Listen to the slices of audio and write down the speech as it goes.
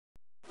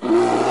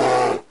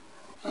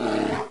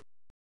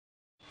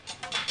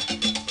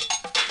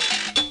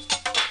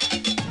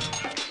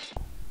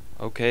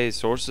Okay,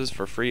 sources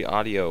for free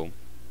audio.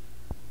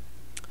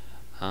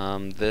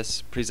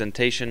 This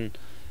presentation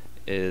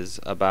is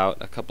about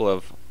a couple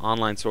of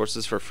online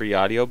sources for free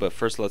audio, but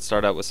first let's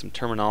start out with some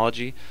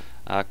terminology.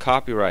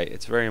 Copyright,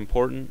 it's very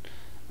important.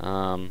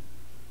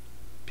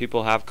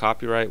 People have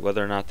copyright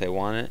whether or not they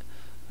want it.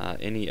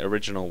 Any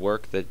original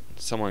work that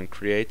someone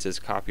creates is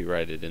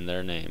copyrighted in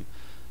their name.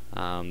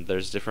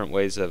 There's different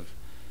ways of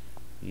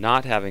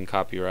not having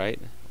copyright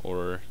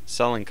or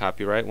selling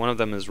copyright. One of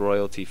them is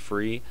royalty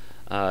free.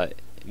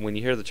 When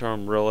you hear the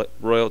term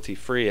royalty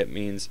free, it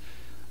means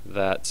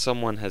that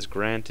someone has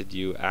granted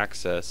you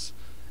access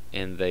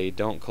and they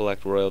don't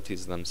collect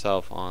royalties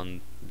themselves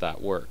on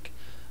that work.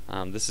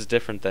 This is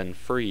different than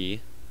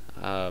free.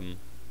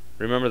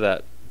 Remember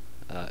that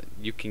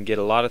you can get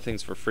a lot of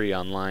things for free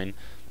online,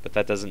 but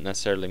that doesn't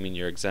necessarily mean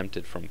you're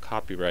exempted from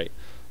copyright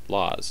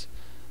laws.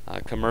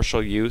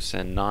 Commercial use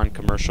and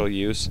non-commercial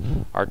use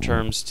are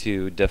terms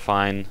to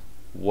define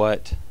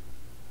what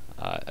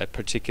a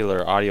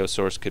particular audio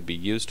source could be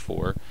used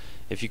for.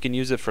 If you can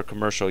use it for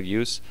commercial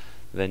use,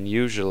 then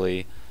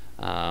usually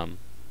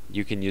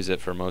you can use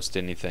it for most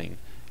anything.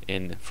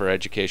 For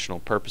educational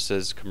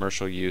purposes,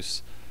 commercial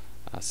use,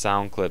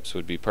 sound clips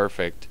would be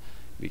perfect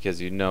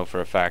because you know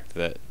for a fact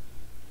that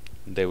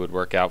they would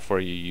work out for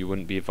you. You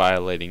wouldn't be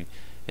violating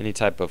any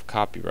type of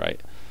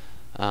copyright.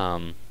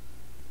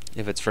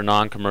 If it's for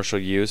non-commercial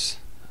use,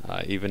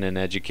 even in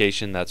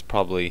education, that's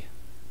probably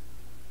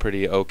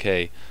pretty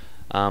okay.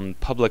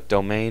 Public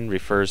domain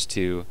refers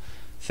to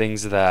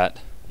things that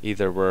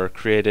either were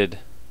created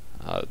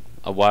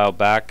a while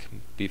back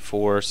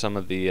before some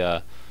of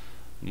the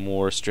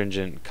more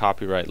stringent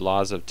copyright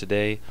laws of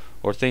today,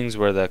 or things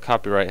where the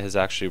copyright has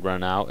actually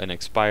run out and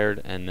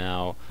expired, and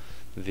now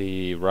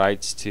the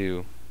rights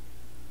to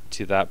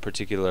that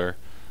particular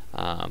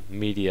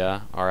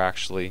media are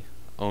actually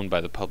owned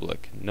by the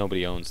public.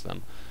 Nobody owns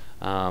them.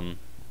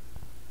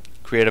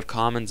 Creative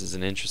Commons is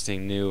an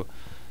interesting new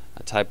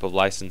type of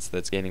license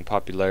that's gaining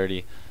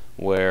popularity,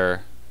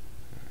 where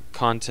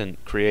content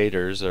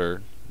creators,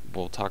 or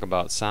we'll talk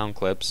about sound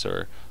clips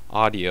or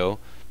audio,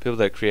 people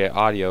that create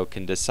audio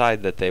can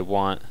decide that they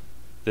want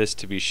this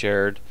to be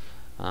shared.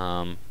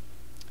 And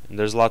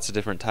there's lots of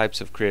different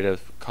types of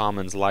Creative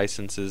Commons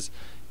licenses.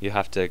 You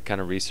have to kind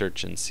of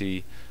research and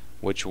see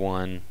which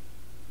one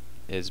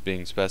is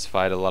being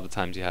specified. A lot of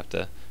times you have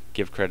to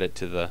give credit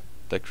to the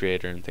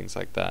creator and things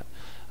like that.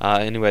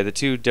 Anyway, the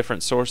two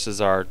different sources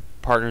are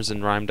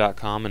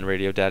partnersinrhyme.com and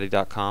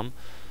radiodaddy.com,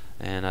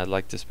 and I'd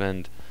like to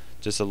spend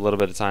just a little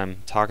bit of time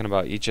talking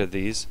about each of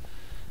these.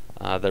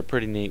 They're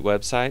pretty neat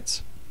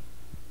websites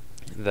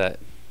that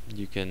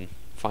you can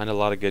find a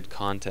lot of good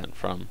content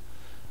from.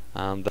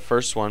 The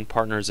first one,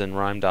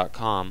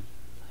 partnersinrhyme.com,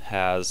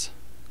 has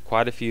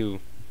quite a few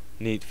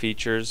neat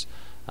features.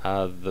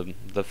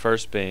 The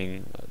first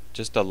being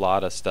just a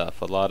lot of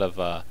stuff, a lot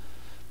of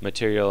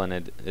material,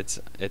 and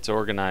it's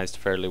organized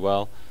fairly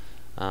well.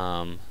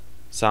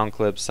 Sound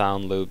clips,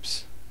 sound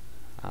loops,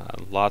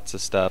 lots of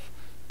stuff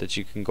that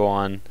you can go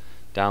on,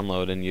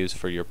 download, and use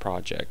for your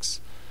projects.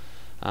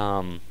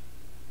 When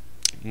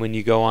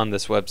you go on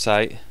this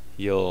website,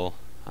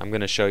 I'm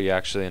going to show you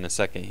actually in a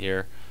second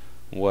here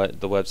what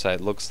the website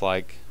looks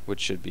like,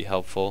 which should be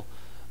helpful.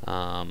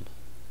 But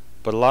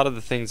a lot of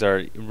the things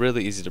are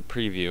really easy to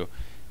preview.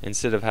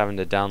 Instead of having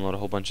to download a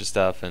whole bunch of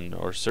stuff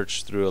or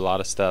search through a lot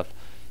of stuff,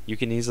 you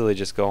can easily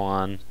just go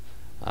on,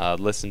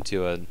 listen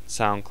to a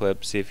sound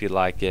clip, see if you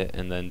like it,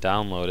 and then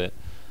download it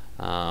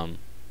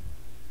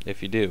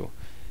if you do.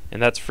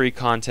 And that's free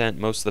content.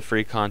 Most of the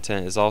free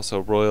content is also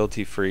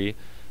royalty free,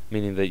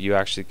 meaning that you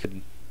actually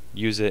could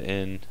use it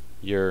in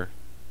your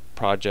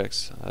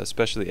projects,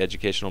 especially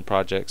educational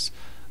projects.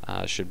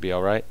 Should be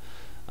alright.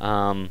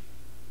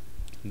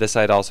 This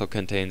site also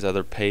contains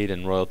other paid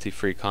and royalty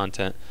free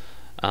content.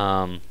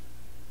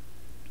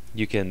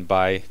 You can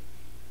buy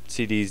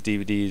CDs,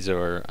 DVDs,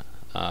 or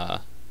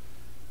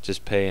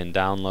just pay and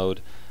download.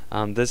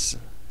 This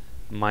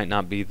might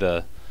not be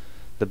the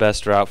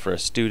best route for a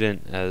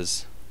student,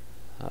 as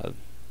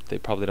they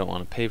probably don't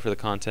want to pay for the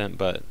content,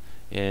 but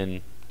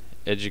in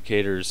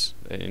educators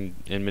in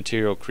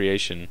material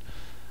creation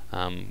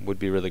would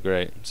be really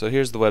great. So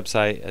here's the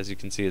website. As you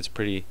can see, it's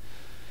pretty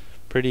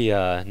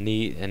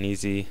neat and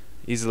easily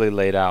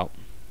laid out.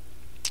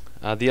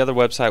 The other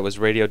website was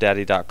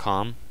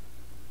radiodaddy.com,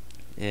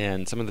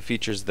 and some of the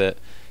features that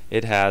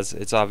it has,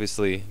 it's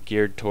obviously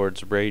geared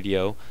towards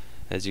radio,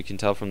 as you can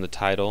tell from the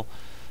title.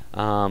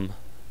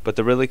 But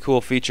the really cool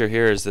feature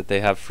here is that they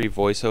have free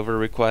voiceover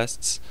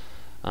requests.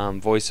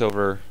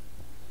 Voiceover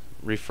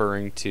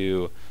referring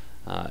to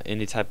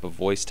any type of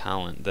voice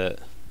talent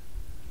that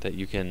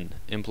you can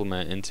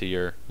implement into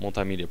your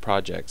multimedia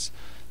projects.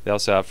 They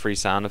also have free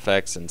sound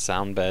effects and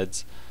sound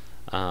beds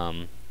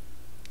to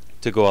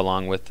go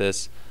along with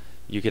this.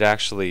 You could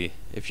actually,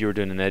 if you were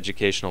doing an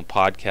educational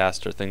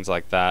podcast or things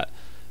like that,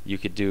 you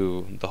could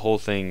do the whole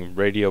thing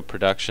radio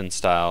production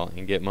style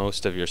and get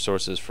most of your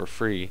sources for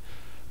free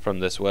from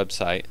this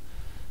website.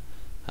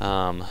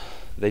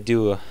 They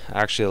do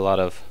actually a lot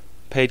of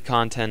paid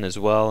content as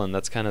well, and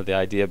that's kind of the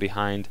idea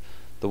behind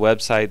the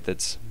website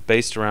that's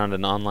based around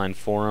an online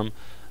forum.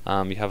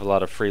 You have a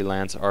lot of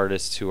freelance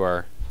artists who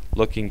are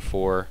looking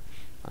for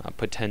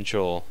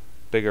potential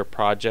bigger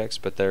projects,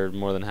 but they're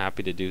more than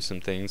happy to do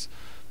some things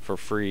for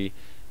free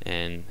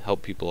and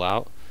help people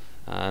out.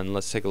 And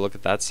let's take a look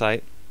at that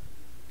site.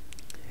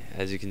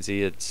 As you can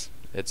see, it's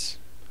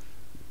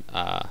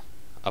a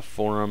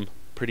forum,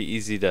 pretty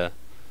easy to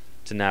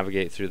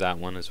navigate through that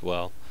one as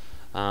well.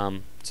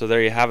 So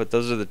there you have it.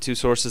 Those are the two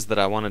sources that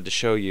I wanted to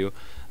show you,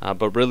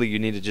 but really you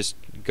need to just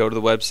go to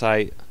the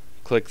website,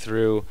 click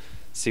through,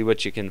 see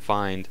what you can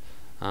find.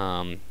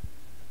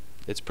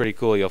 It's pretty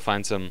cool. You'll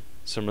find some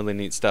really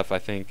neat stuff, I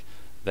think,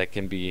 that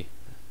can be,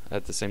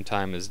 at the same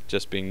time as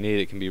just being neat,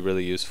 it can be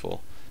really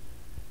useful.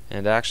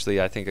 And actually,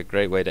 I think a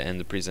great way to end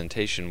the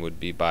presentation would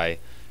be by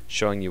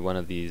showing you one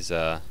of these,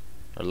 or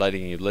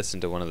letting you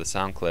listen to one of the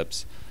sound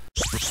clips.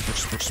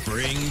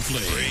 Spring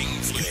Fling.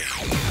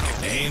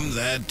 Aim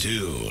that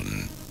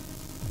tune.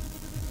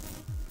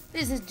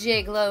 This is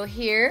J Glow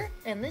here,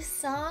 and this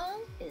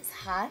song is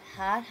hot,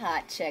 hot,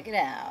 hot. Check it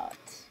out.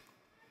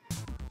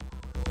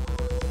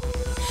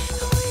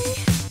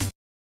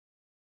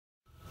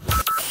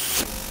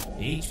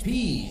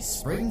 HP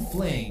Spring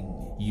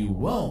Fling. You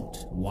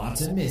won't want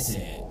to miss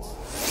it.